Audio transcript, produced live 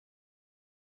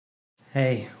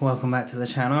Hey, welcome back to the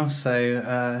channel. So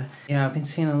yeah, I've been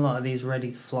seeing a lot of these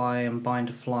ready to fly and bind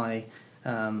to fly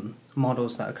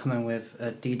models that are coming with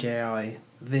a DJI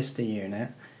Vista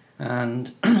unit,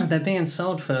 and they're being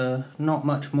sold for not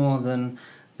much more than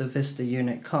the Vista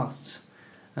unit costs.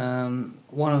 One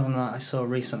of them that I saw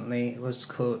recently was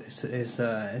called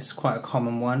it's quite a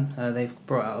common one. They've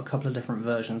brought out a couple of different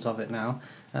versions of it now.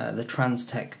 The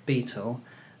Transtec Beetle.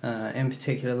 In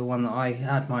particular, the one that I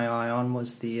had my eye on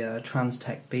was the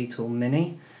Transtec Beetle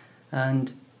Mini,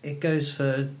 and it goes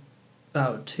for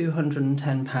about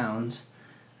 £210,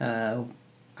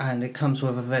 and it comes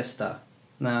with a Vista.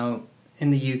 Now, in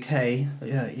the UK,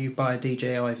 you buy a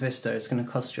DJI Vista, it's going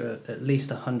to cost you at least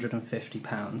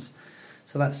 £150.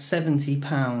 So that's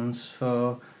 £70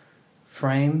 for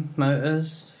frame,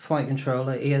 motors, flight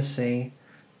controller, ESC,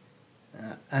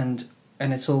 and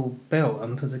it's all built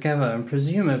and put together, and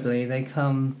presumably they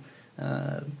come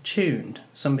tuned.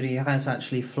 Somebody has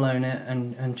actually flown it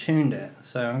and tuned it.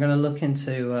 So I'm going to look into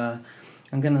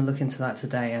that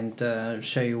today and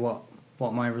show you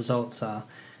what my results are.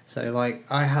 So, like,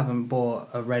 I haven't bought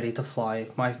a ready to fly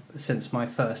since my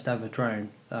first ever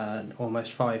drone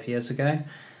almost 5 years ago.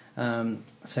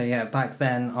 So yeah, back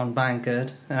then on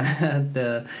Banggood,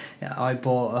 I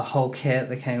bought a whole kit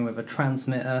that came with a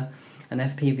transmitter, an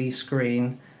FPV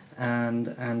screen, and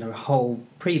a whole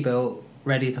pre-built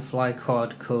ready-to-fly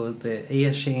quad called the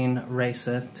isn'y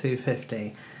Racer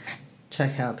 250.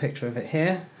 Check out a picture of it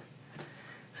here.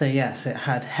 So yes, it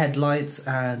had headlights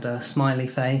and a smiley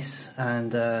face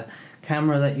and a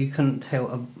camera that you couldn't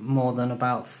tilt more than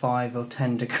about 5 or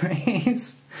 10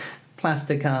 degrees,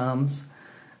 plastic arms,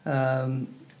 a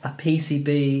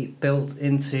PCB built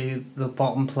into the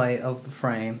bottom plate of the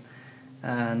frame,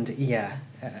 and yeah.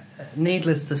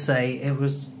 Needless to say, it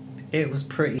was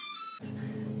pretty,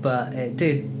 but it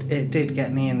did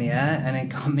get me in the air, and it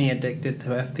got me addicted to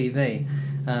FPV.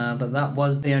 But that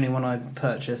was the only one I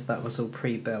purchased that was all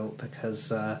pre-built,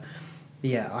 because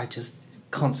yeah, I just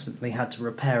constantly had to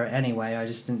repair it anyway. I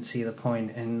just didn't see the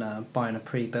point in buying a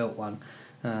pre-built one.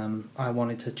 I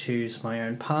wanted to choose my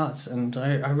own parts, and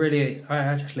I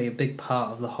actually, a big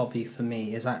part of the hobby for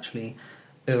me is actually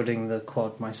building the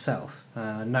quad myself,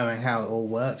 knowing how it all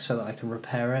works so that I can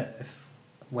repair it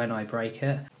when I break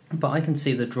it. But I can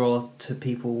see the draw to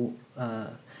people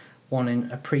wanting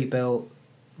a pre-built,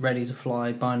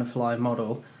 ready-to-fly, bind-to-fly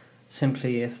model,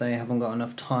 simply if they haven't got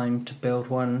enough time to build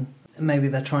one. Maybe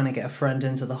they're trying to get a friend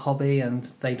into the hobby and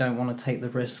they don't want to take the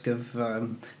risk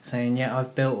of saying, yeah,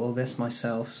 I've built all this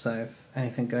myself, so if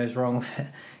anything goes wrong with it,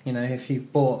 you know, if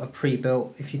you've bought a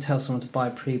pre-built, if you tell someone to buy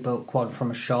a pre-built quad from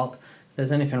a shop, if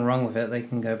there's anything wrong with it, they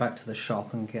can go back to the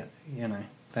shop and get, you know,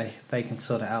 they can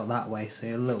sort it out that way, so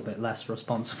you're a little bit less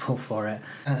responsible for it.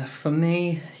 For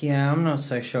me, yeah, I'm not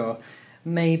so sure.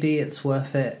 Maybe it's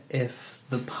worth it if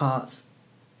the parts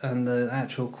and the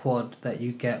actual quad that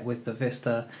you get with the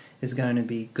Vista is going to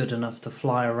be good enough to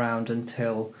fly around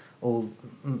until all,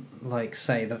 like,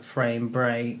 say, the frame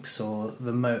breaks or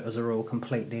the motors are all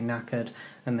completely knackered,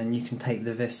 and then you can take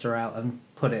the Vista out and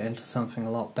put it into something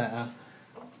a lot better.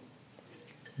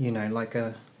 You know, like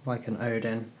an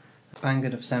Odin.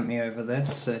 Banggood have sent me over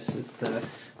this. This is the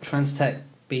Transtec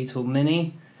Beetle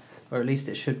Mini, or at least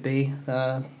it should be.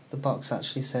 The box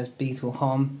actually says Beetle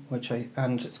Hom,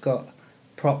 and it's got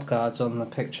prop guards on the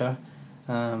picture,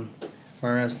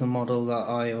 whereas the model that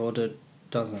I ordered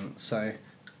doesn't. So,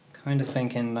 kind of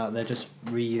thinking that they're just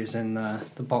reusing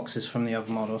the boxes from the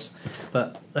other models.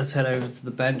 But let's head over to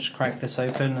the bench, crack this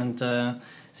open, and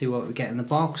see what we get in the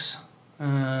box.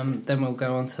 Then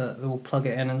we'll plug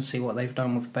it in and see what they've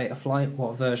done with Betaflight,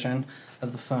 what version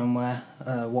of the firmware,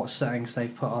 what settings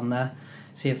they've put on there.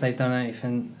 See if they've done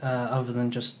anything other than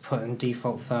just putting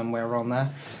default firmware on there.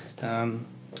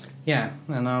 Yeah,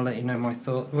 and I'll let you know my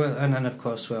thoughts. And then of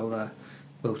course we'll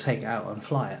take it out and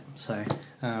fly it. So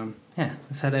yeah,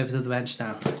 let's head over to the bench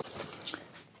now.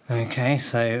 Okay,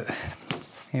 so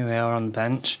here we are on the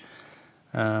bench.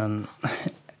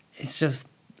 It's just,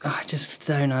 I just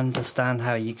don't understand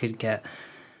how you could get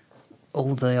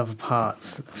all the other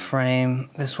parts. The frame,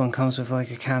 this one comes with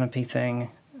like a canopy thing.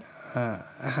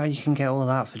 How you can get all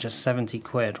that for just 70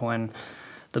 quid when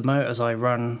the motors I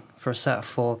run for a set of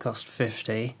 4 cost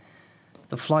 50.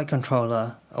 The flight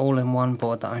controller, all-in-one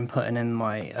board that I'm putting in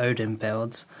my Odin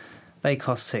builds, they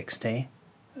cost 60.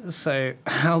 So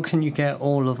how can you get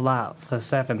all of that for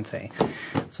 70?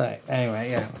 So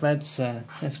anyway, yeah, let's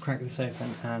crack this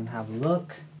open and have a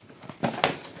look.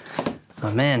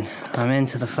 I'm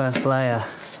into the first layer.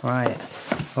 Right.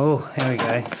 Oh, here we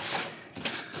go.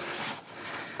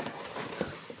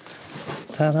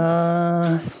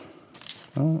 Ta-da!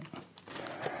 Oh.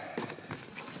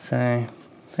 So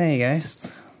there you go.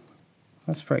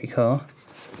 That's pretty cool.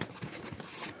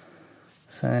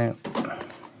 So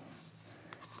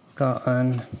got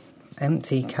an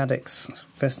empty Cadix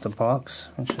Vista box,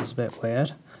 which is a bit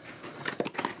weird.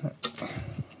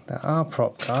 There are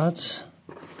prop guards.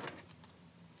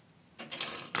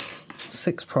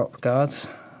 6 prop guards.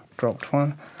 Dropped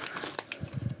one.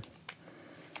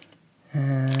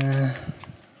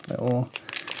 Little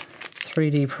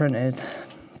 3D printed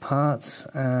parts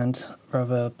and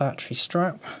rubber battery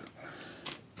strap.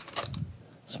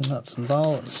 Some nuts and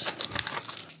bolts.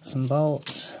 Some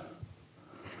bolts.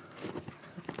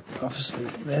 Obviously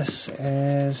this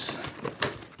is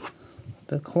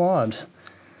the quad.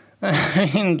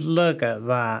 I mean, look at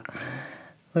that.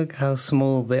 Look how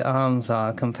small the arms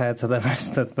are compared to the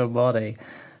rest of the body.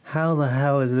 How the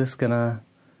hell is this gonna...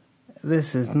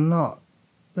 This is not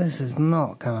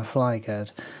gonna fly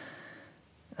good.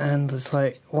 And it's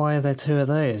like, why are there 2 of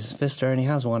those? Vista only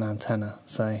has 1 antenna,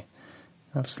 so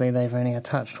obviously they've only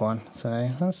attached 1,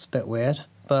 so that's a bit weird.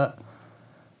 But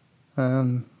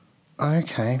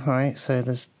okay, right, so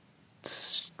there's...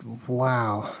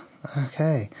 Wow,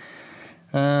 okay.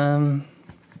 Yeah,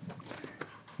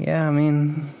 I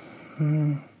mean,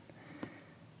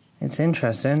 it's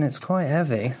interesting. It's quite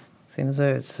heavy. Seems as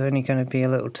though it's only going to be a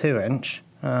little 2-inch.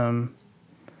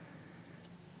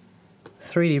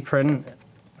 3D print.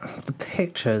 The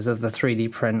pictures of the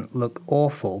 3D print look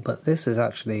awful, but this is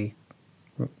actually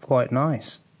quite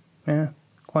nice. Yeah,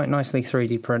 quite nicely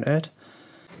 3D printed.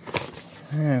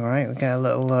 Alright, we get a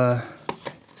little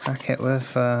packet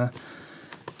with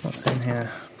what's in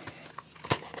here.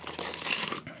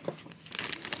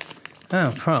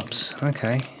 Oh, props.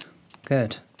 Okay,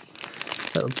 good.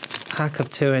 Little pack of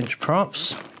 2-inch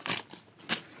props.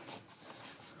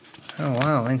 Oh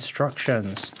wow,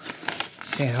 instructions.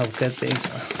 Let's see how good these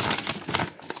are.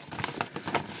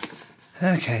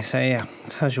 Okay, so yeah,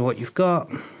 tells you what you've got.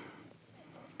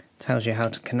 Tells you how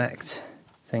to connect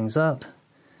things up.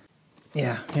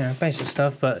 Yeah, basic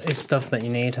stuff, but it's stuff that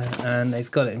you need, and they've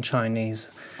got it in Chinese,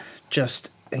 just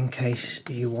in case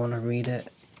you want to read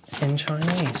it in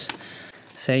Chinese.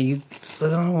 So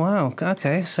oh wow,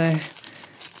 okay, so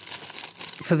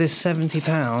for this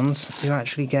 £70, you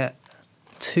actually get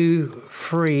 2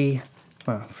 free,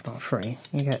 well, not free,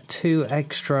 you get 2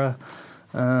 extra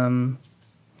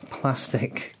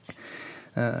plastic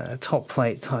top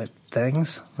plate type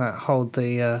things that hold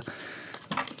the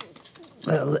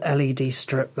little LED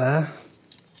strip there.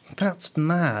 That's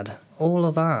mad, all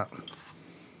of that.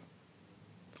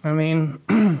 I mean,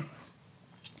 you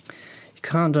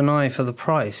can't deny for the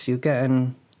price, you're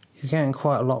getting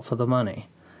quite a lot for the money.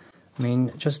 I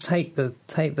mean, just take the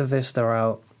Vista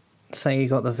out. Say you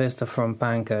got the Vista from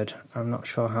Banggood. I'm not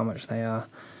sure how much they are.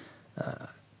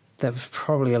 They're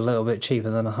probably a little bit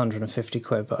cheaper than 150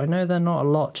 quid, but I know they're not a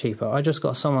lot cheaper. I just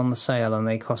got some on the sale and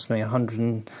they cost me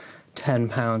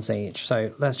 £110 each.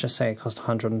 So let's just say it cost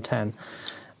 110.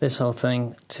 This whole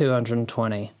thing,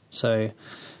 220. So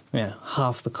yeah,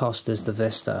 half the cost is the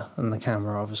Vista and the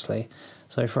camera, obviously.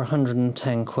 So for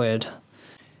 110 quid,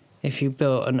 if you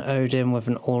built an Odin with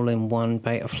an all-in-one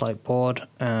Betaflight board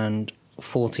and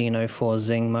 1404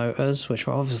 Zing motors, which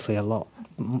are obviously a lot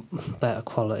better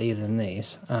quality than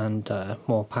these, and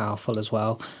more powerful as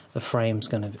well. The frame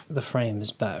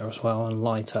is better as well and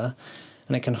lighter,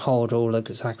 and it can hold all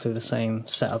exactly the same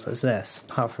setup as this,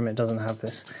 apart from it doesn't have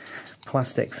this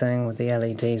plastic thing with the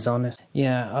LEDs on it.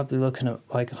 Yeah, I'd be looking at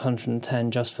like 110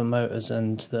 just for motors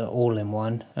and the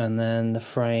all-in-one, and then the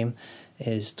frame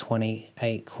is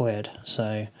 28 quid.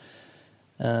 So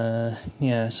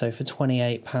yeah, so for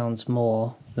 £28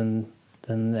 more than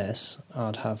this,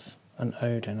 I'd have an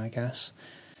Odin, I guess.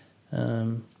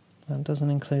 That doesn't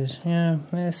include, yeah,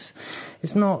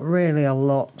 it's not really a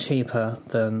lot cheaper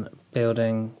than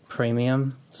building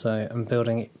premium, so and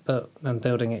building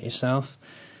it yourself.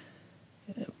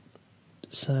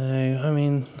 So I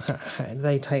mean,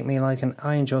 they take me like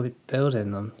I enjoy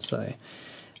building them, so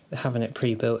having it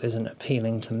pre-built isn't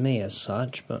appealing to me as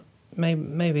such, but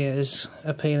maybe it is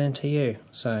appealing to you.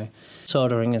 So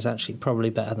soldering is actually probably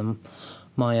better than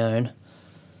my own.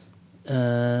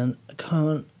 And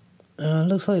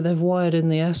looks like they've wired in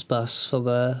the S-bus for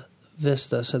the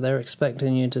Vista, so they're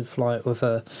expecting you to fly it with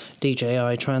a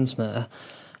DJI transmitter.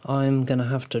 I'm gonna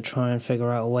have to try and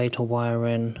figure out a way to wire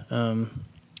in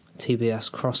TBS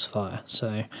Crossfire,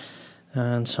 so,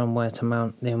 and somewhere to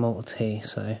mount the Immortal T.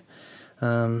 So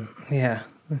yeah,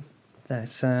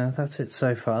 that's it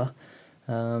so far.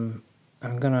 I'm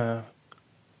gonna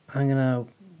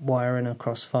wire in a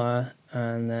Crossfire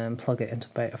and then plug it into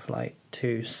Betaflight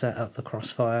to set up the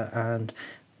Crossfire and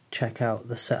check out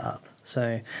the setup.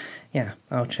 So yeah,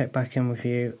 I'll check back in with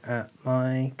you at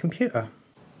my computer.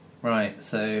 Right,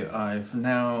 so I've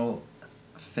now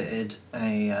fitted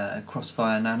a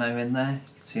Crossfire Nano in there.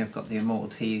 You can see I've got the Immortal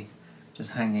T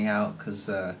just hanging out because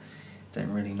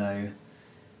don't really know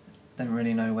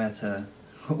where to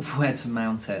where to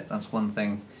mount it. That's one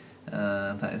thing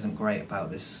that isn't great about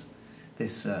this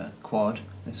quad,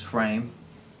 this frame,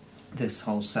 this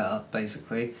whole setup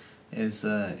basically. Is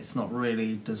it's not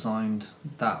really designed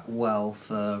that well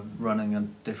for running a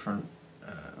different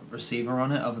receiver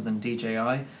on it other than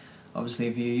DJI. Obviously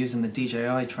if you're using the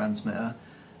DJI transmitter,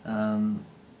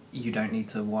 you don't need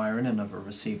to wire in another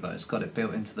receiver. It's got it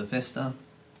built into the Vista.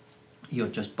 You'll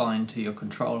just bind to your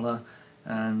controller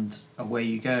and away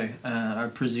you go. I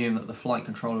presume that the flight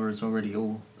controller is already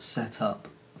all set up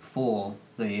for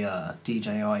the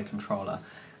DJI controller,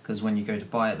 because when you go to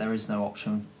buy it there is no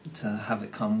option to have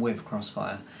it come with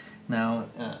Crossfire. Now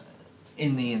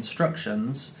in the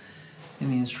instructions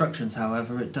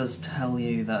however, it does tell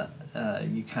you that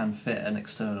you can fit an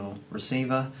external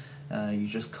receiver. You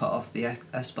just cut off the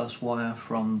S-bus wire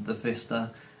from the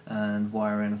Vista and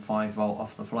wire in a 5V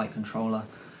off the flight controller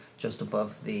just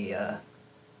above the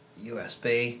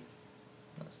USB.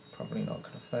 That's probably not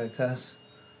going to focus.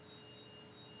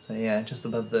 So yeah, just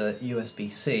above the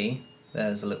USB-C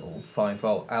there's a little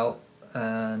 5V out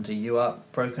and a UART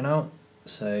broken out.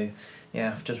 So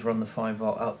yeah, I've just run the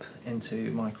 5V up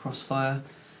into my Crossfire,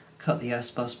 cut the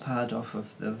S-bus pad off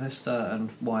of the Vista and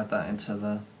wired that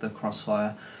into the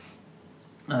Crossfire.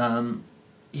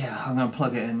 Yeah, I'm going to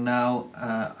plug it in now.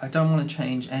 I don't want to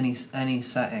change any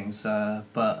settings,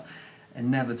 but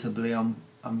inevitably I'm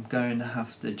going to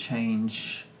have to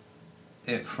change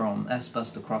it from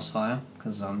S-bus to Crossfire,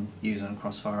 because I'm using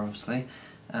Crossfire obviously,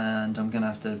 and I'm going to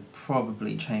have to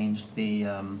probably change the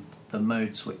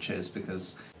mode switches,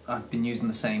 because I've been using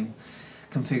the same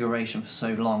configuration for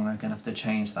so long. I'm going to have to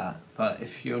change that. But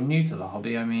if you're new to the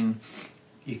hobby, I mean,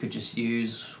 you could just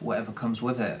use whatever comes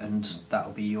with it and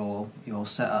that'll be your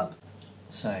setup.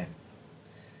 So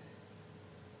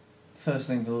first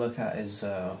thing to look at is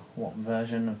what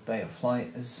version of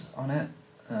Betaflight is on it.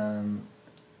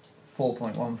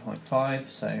 4.1.5,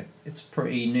 so it's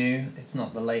pretty new. It's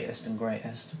not the latest and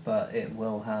greatest, but it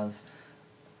will have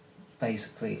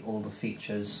basically all the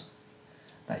features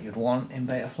that you'd want in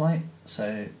Betaflight,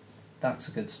 so that's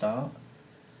a good start.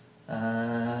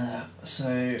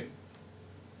 So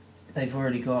they've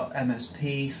already got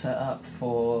MSP set up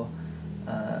for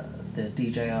the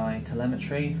DJI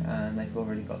telemetry, and they've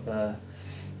already got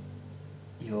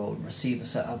your receiver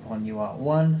set up on UART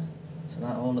 1, so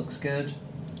that all looks good.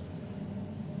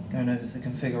 Going over to the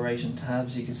configuration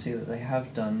tabs, you can see that they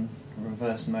have done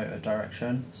reverse motor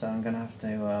direction, so I'm going to have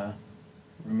to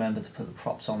remember to put the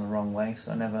props on the wrong way, because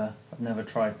I've never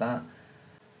tried that.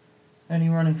 Only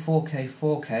running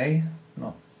 4K,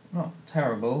 not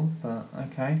terrible, but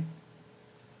okay.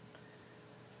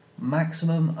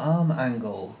 Maximum arm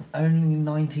angle, only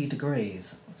 90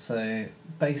 degrees. So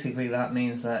basically that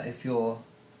means that if you're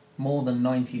more than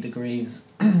 90 degrees,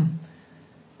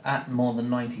 at more than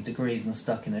 90 degrees and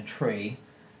stuck in a tree,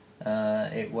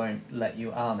 it won't let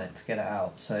you arm it to get it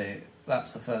out. So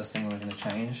that's the first thing we're going to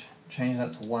change. Change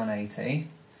that to 180.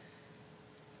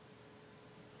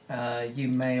 You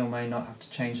may or may not have to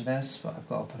change this, but I've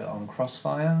got to put it on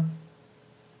Crossfire.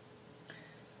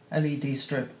 LED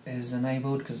strip is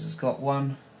enabled because it's got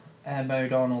one. Air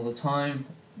mode on all the time.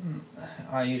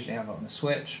 I usually have it on the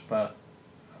switch, but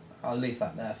I'll leave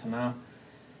that there for now.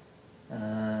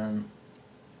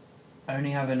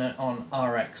 Only having it on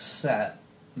RX set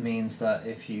means that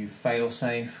if you fail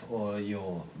safe or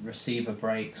your receiver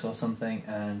breaks or something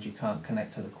and you can't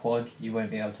connect to the quad, you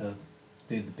won't be able to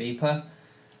do the beeper.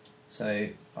 So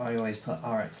I always put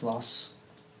RX loss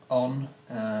on,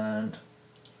 and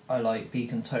I like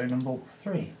beacon tone number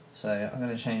 3, so I'm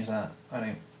going to change that.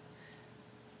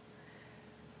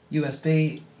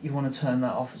 USB, you want to turn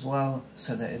that off as well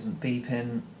so that it isn't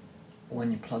beeping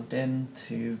when you're plugged in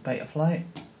to Betaflight.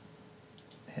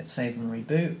 Hit save and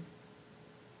reboot.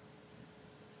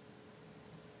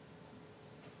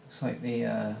 Looks like the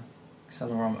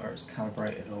accelerometer is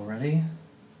calibrated already.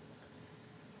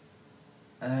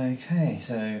 Okay,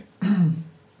 so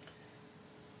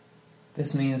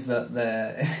this means that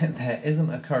there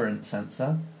isn't a current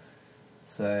sensor,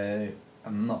 so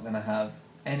I'm not going to have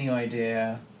any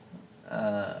idea.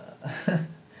 Not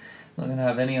going to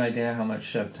have any idea how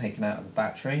much I've taken out of the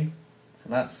battery. So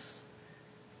that's.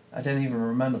 I don't even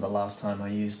remember the last time I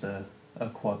used a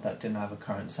quad that didn't have a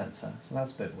current sensor, so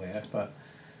that's a bit weird, but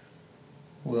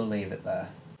we'll leave it there.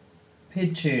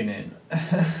 PID tuning.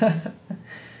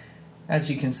 As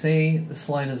you can see, the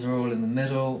sliders are all in the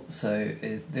middle, so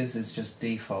this is just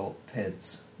default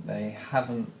PIDs. They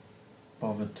haven't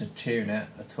bothered to tune it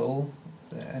at all. Is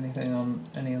there anything on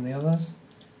any of the others?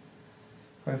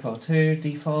 Profile 2,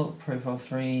 default. Profile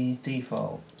 3,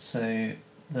 default. So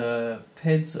the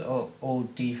PIDs are all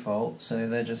default, so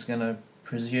they're just going to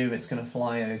presume it's going to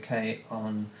fly okay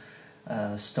on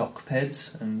stock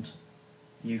PIDs, and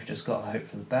you've just got to hope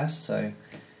for the best. So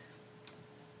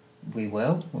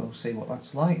we'll see what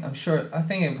that's like. I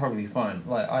think it'll probably be fine.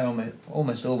 Like, I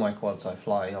almost all my quads I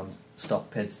fly on stock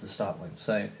PIDs to start with,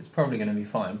 so it's probably going to be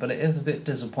fine. But it is a bit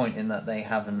disappointing that they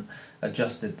haven't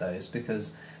adjusted those,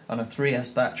 because on a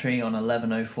 3S battery on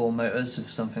 1104 motors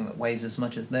with something that weighs as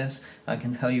much as this, I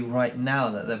can tell you right now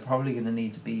that they're probably going to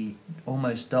need to be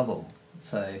almost double.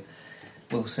 So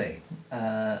we'll see.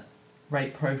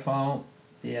 Rate profile,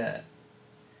 yeah.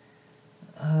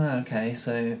 Okay,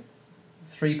 so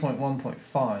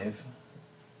 3.1.5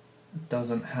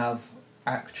 doesn't have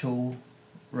actual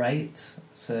rates,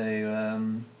 so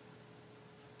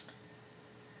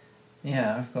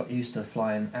yeah, I've got used to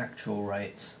flying actual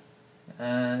rates.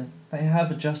 They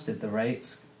have adjusted the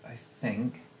rates, I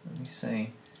think. Let me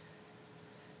see.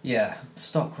 Yeah,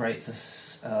 stock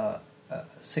rates are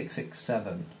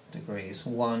 667 degrees,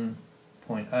 1.0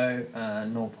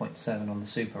 and 0.7 on the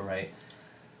super rate.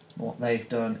 What they've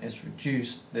done is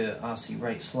reduce the RC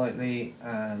rate slightly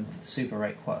and the super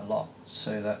rate quite a lot,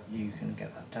 so that you can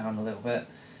get that down a little bit.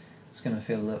 It's going to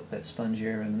feel a little bit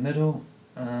spongier in the middle.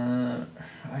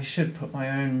 I should put my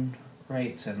own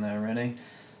rates in there really.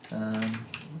 I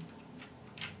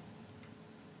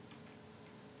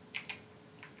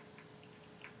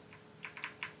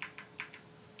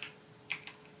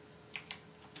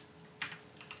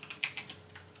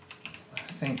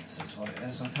think this is what it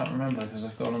is. I can't remember because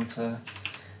I've gone on to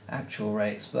actual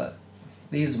rates, but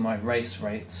these are my race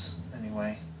rates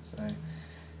anyway. So I'm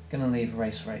going to leave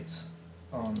race rates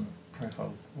on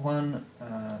profile 1,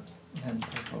 and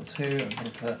profile 2 I'm going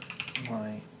to put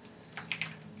my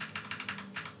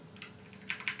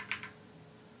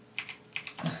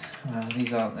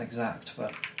these aren't exact,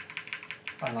 but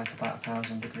I like about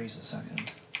 1,000 degrees a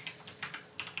second.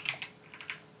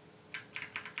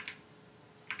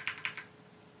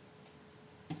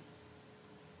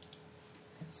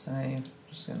 Hit save.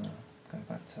 Just gonna go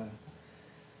back to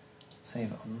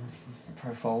save it on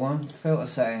profile 1. Filter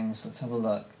settings, let's have a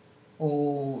look.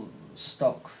 All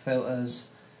stock filters.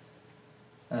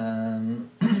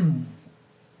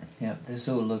 Yeah, this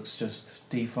all looks just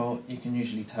default. You can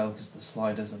usually tell because the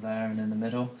sliders are there and in the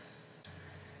middle.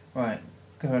 Right,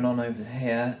 going on over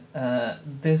here,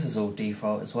 this is all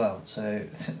default as well, so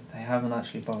they haven't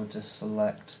actually bothered to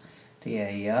select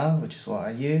DAER, which is what I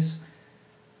use.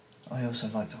 I also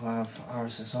like to have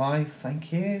RSSI,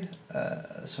 thank you.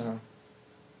 So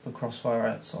for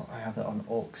Crossfire, I have it on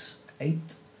AUX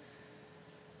 8.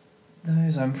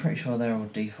 Those, I'm pretty sure they're all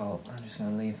default. I'm just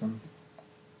going to leave them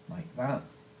like that.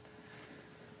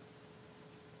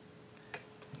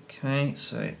 Okay,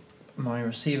 so my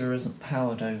receiver isn't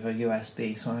powered over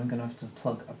USB, so I'm going to have to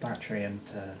plug a battery in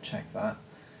to check that.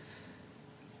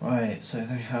 Right, so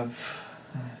they have...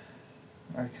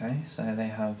 okay, so they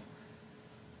have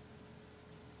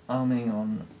arming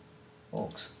on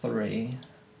AUX 3.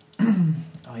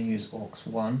 I use AUX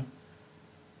 1,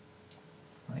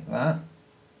 like that.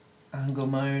 Angle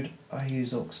mode, I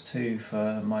use AUX 2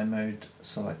 for my mode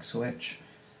select switch.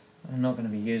 I'm not going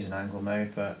to be using angle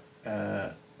mode, but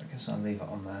I guess I'll leave it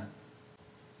on there.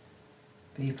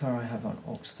 Beeper I have on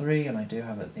AUX 3, and I do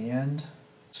have it at the end.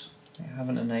 I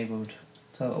haven't enabled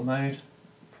turtle mode,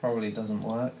 probably doesn't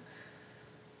work.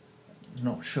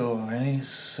 Not sure really, it's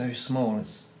so small.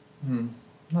 It's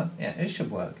yeah, it should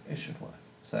work. It should work.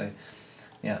 So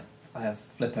yeah, I have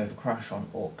flip over crash on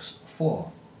AUX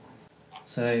 4.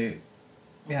 So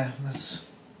yeah, that's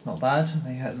not bad.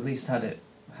 They at least had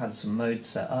some modes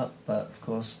set up, but of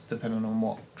course, depending on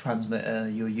what transmitter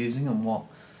you're using and what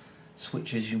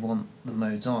switches you want the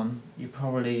modes on, you're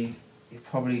probably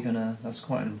gonna. That's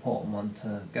quite an important one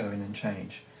to go in and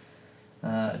change.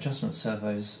 Adjustment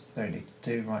servos don't need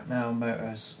to do right now.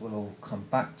 Motors will come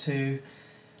back to.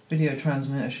 Video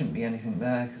transmitter shouldn't be anything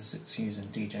there because it's using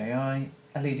DJI.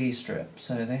 LED strip.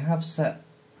 So they have set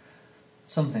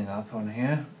something up on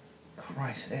here.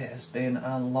 Christ, it has been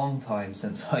a long time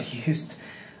since I used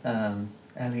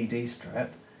LED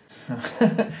strip.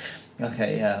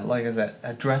 Okay, yeah, like I said,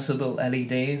 addressable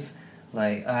LEDs.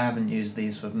 Like, I haven't used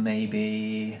these for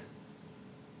maybe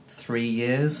 3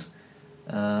 years.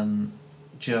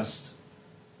 Just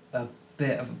a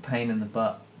bit of a pain in the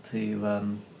butt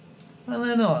to Well,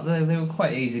 they're not. They were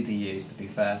quite easy to use, to be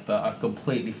fair, but I've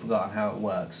completely forgotten how it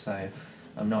works, so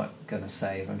I'm not going to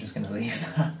save, I'm just going to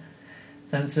leave that.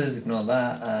 Sensors, ignore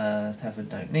that. Tethered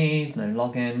don't need, no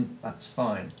login, that's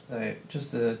fine. So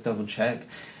just to double check,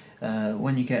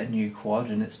 when you get a new quad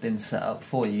and it's been set up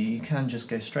for you, you can just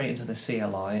go straight into the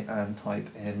CLI and type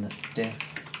in diff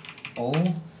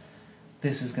all.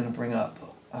 This is going to bring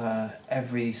up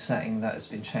every setting that has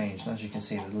been changed. And as you can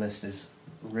see, the list is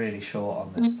really short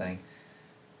on this thing.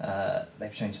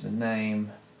 They've changed the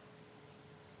name.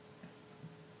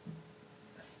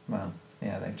 Well,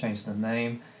 yeah, they've changed the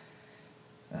name.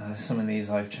 Some of these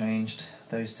I've changed.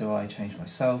 Those two I changed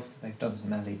myself. They've done some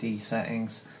LED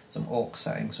settings, some aux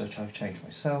settings which I've changed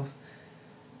myself.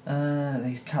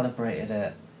 They calibrated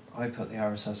it. I put the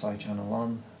RSSI channel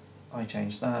on. I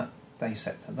changed that. They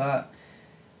set to that.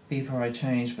 Beeper I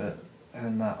changed,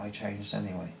 and that I changed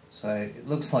anyway. So it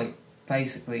looks like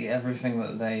basically everything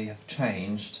that they have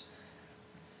changed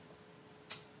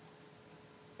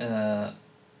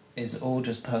is all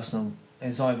just personal.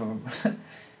 Is either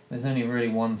there's only really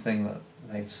one thing that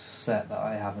they've set that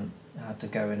I haven't had to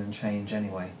go in and change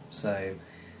anyway. So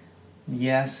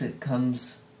yes, it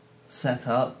comes set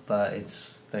up, but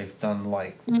they've done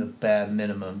like the bare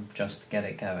minimum just to get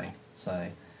it going. So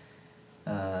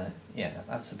yeah,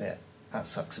 that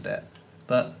sucks a bit,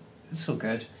 but it's all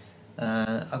good.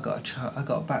 I've got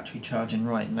a battery charging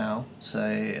right now,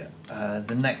 so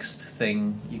the next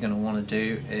thing you're going to want to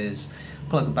do is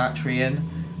plug a battery in,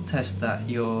 test that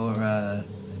your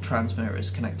transmitter is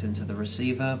connected to the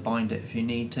receiver, bind it if you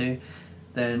need to,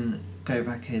 then go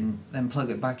back in, then plug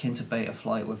it back into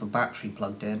Betaflight with a battery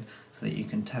plugged in, so that you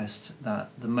can test that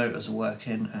the motors are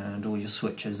working and all your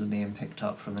switches are being picked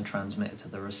up from the transmitter to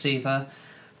the receiver.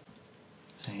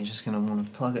 So you're just going to want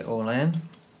to plug it all in.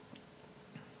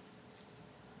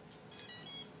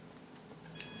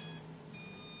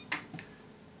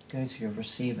 Go to your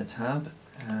receiver tab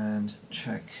and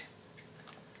check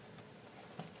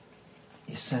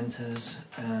your centers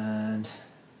and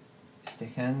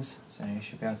stick ends. So you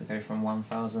should be able to go from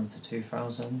 1000 to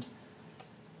 2000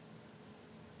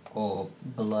 or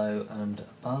below and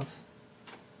above.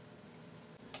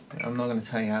 I'm not going to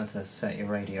tell you how to set your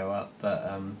radio up, but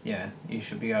yeah, you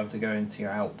should be able to go into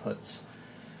your outputs.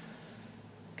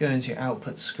 Go into your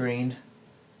output screen.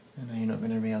 I know you're not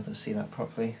going to be able to see that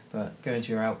properly, but go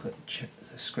into your output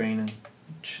screen and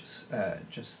just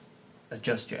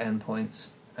adjust your endpoints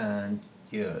and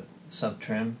your sub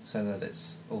trim so that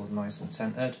it's all nice and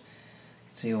centered. You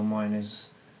can see all mine is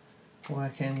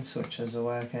working, switches are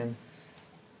working.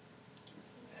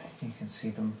 You can see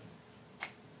them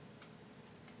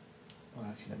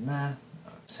working in there.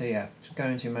 So yeah, just go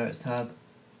into your motors tab,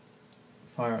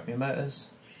 fire up your motors.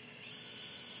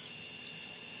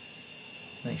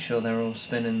 Make sure they're all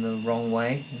spinning the wrong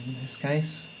way in this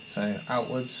case, so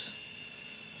outwards.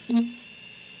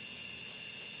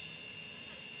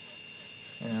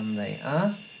 And they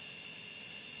are.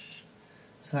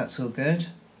 So that's all good.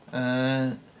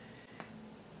 The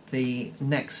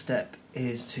next step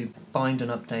is to bind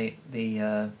and update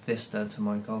the Vista to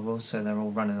my goggles so they're all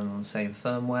running on the same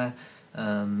firmware.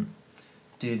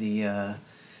 Do the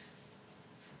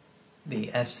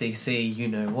FCC you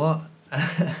know what.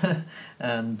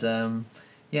 And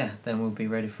yeah, then we'll be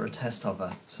ready for a test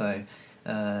hover. So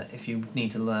if you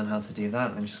need to learn how to do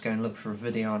that, then just go and look for a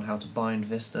video on how to bind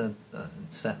Vista and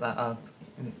set that up.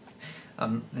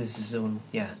 This is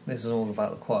all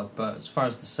about the quad, but as far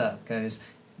as the setup goes,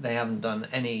 they haven't done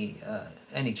any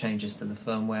changes to the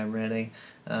firmware really,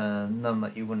 none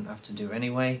that you wouldn't have to do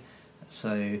anyway.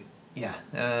 So yeah,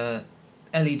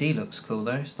 LED looks cool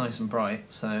though, it's nice and bright,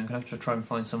 so I'm going to have to try and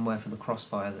find somewhere for the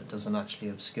crossfire that doesn't actually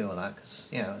obscure that, because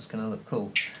yeah, that's going to look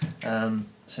cool.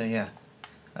 So yeah,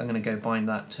 I'm going to go bind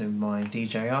that to my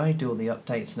DJI, do all the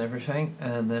updates and everything,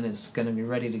 and then it's going to be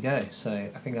ready to go. So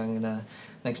I think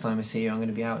next time I see you, I'm going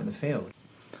to be out in the field.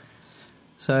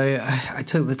 So I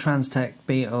took the Transtec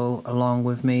Beetle along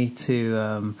with me to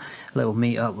a little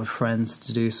meet up with friends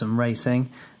to do some racing,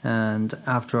 and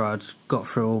after I'd got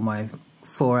through all my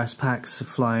 4S packs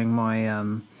flying my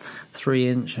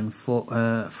 3-inch and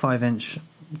 5-inch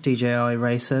DJI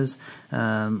racers,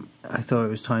 I thought it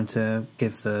was time to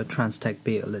give the Transtec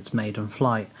Beetle its maiden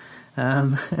flight.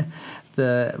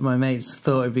 My mates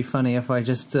thought it'd be funny if I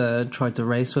just tried to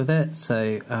race with it,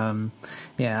 so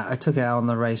yeah, I took it out on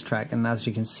the racetrack, and as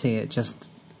you can see, it just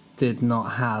did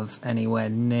not have anywhere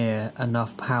near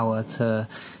enough power to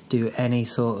do any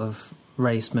sort of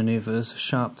race maneuvers,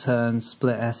 sharp turns,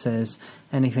 split S's,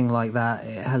 anything like that.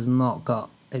 It has not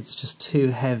got, it's just too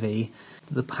heavy.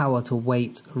 The power to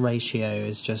weight ratio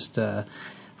is just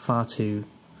far too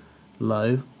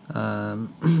low.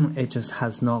 It just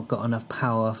has not got enough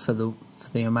power for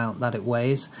the amount that it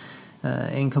weighs.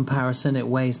 In comparison, it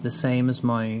weighs the same as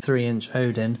my 3-inch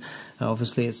Odin.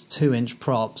 Obviously it's 2-inch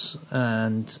props,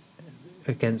 and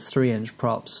against 3-inch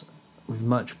props with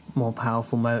much more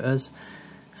powerful motors.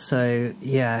 So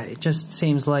yeah, it just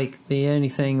seems like the only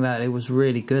thing that it was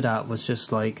really good at was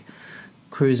just like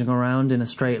cruising around in a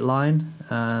straight line,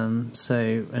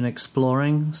 and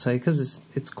exploring. So because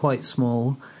it's quite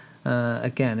small,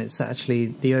 again, it's actually,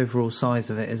 the overall size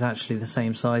of it is actually the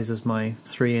same size as my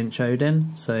 3-inch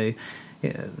Odin. So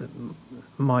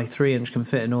my 3-inch can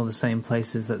fit in all the same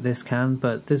places that this can,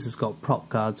 but this has got prop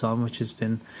guards on, which has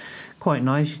been quite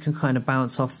nice. You can kind of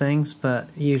bounce off things, but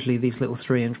usually these little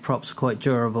 3-inch props are quite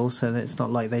durable, so that it's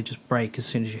not like they just break as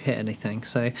soon as you hit anything.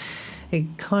 So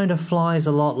it kind of flies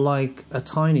a lot like a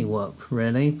tiny whoop,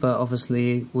 really, but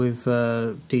obviously with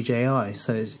DJI.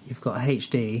 So you've got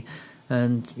HD,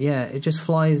 and yeah, it just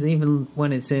flies even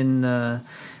when it's in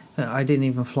I didn't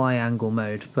even fly angle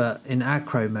mode, but in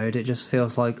acro mode it just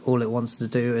feels like all it wants to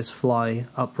do is fly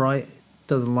upright. It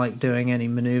doesn't like doing any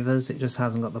maneuvers, it just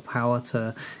hasn't got the power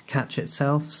to catch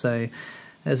itself. So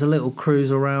there's a little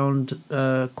cruise around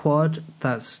quad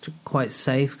that's quite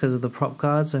safe because of the prop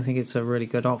guards. I think it's a really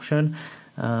good option,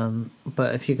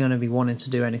 but if you're going to be wanting to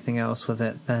do anything else with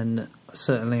it, then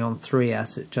certainly on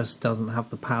 3S it just doesn't have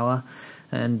the power,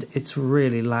 and it's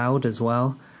really loud as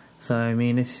well. So I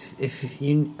mean, if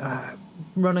you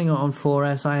running it on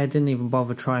 4S, I didn't even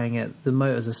bother trying it. The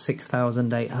motors are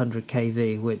 6,800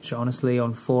 kV, which honestly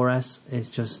on 4S is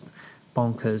just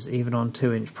bonkers. Even on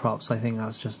 2-inch props, I think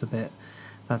that's just a bit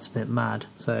mad.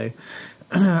 So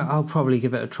I'll probably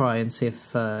give it a try and see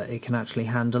if it can actually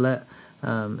handle it,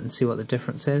 and see what the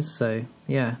difference is. So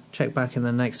yeah, check back in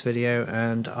the next video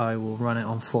and I will run it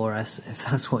on 4S if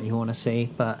that's what you want to see.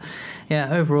 But yeah,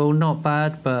 overall not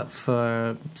bad, but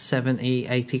for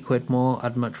 70-80 quid more,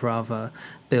 I'd much rather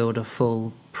build a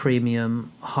full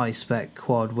premium high spec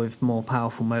quad with more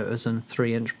powerful motors and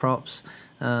 3-inch props.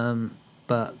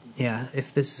 But yeah,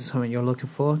 if this is something you're looking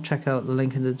for, check out the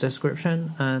link in the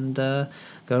description and go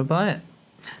and buy it.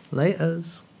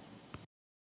 Laters.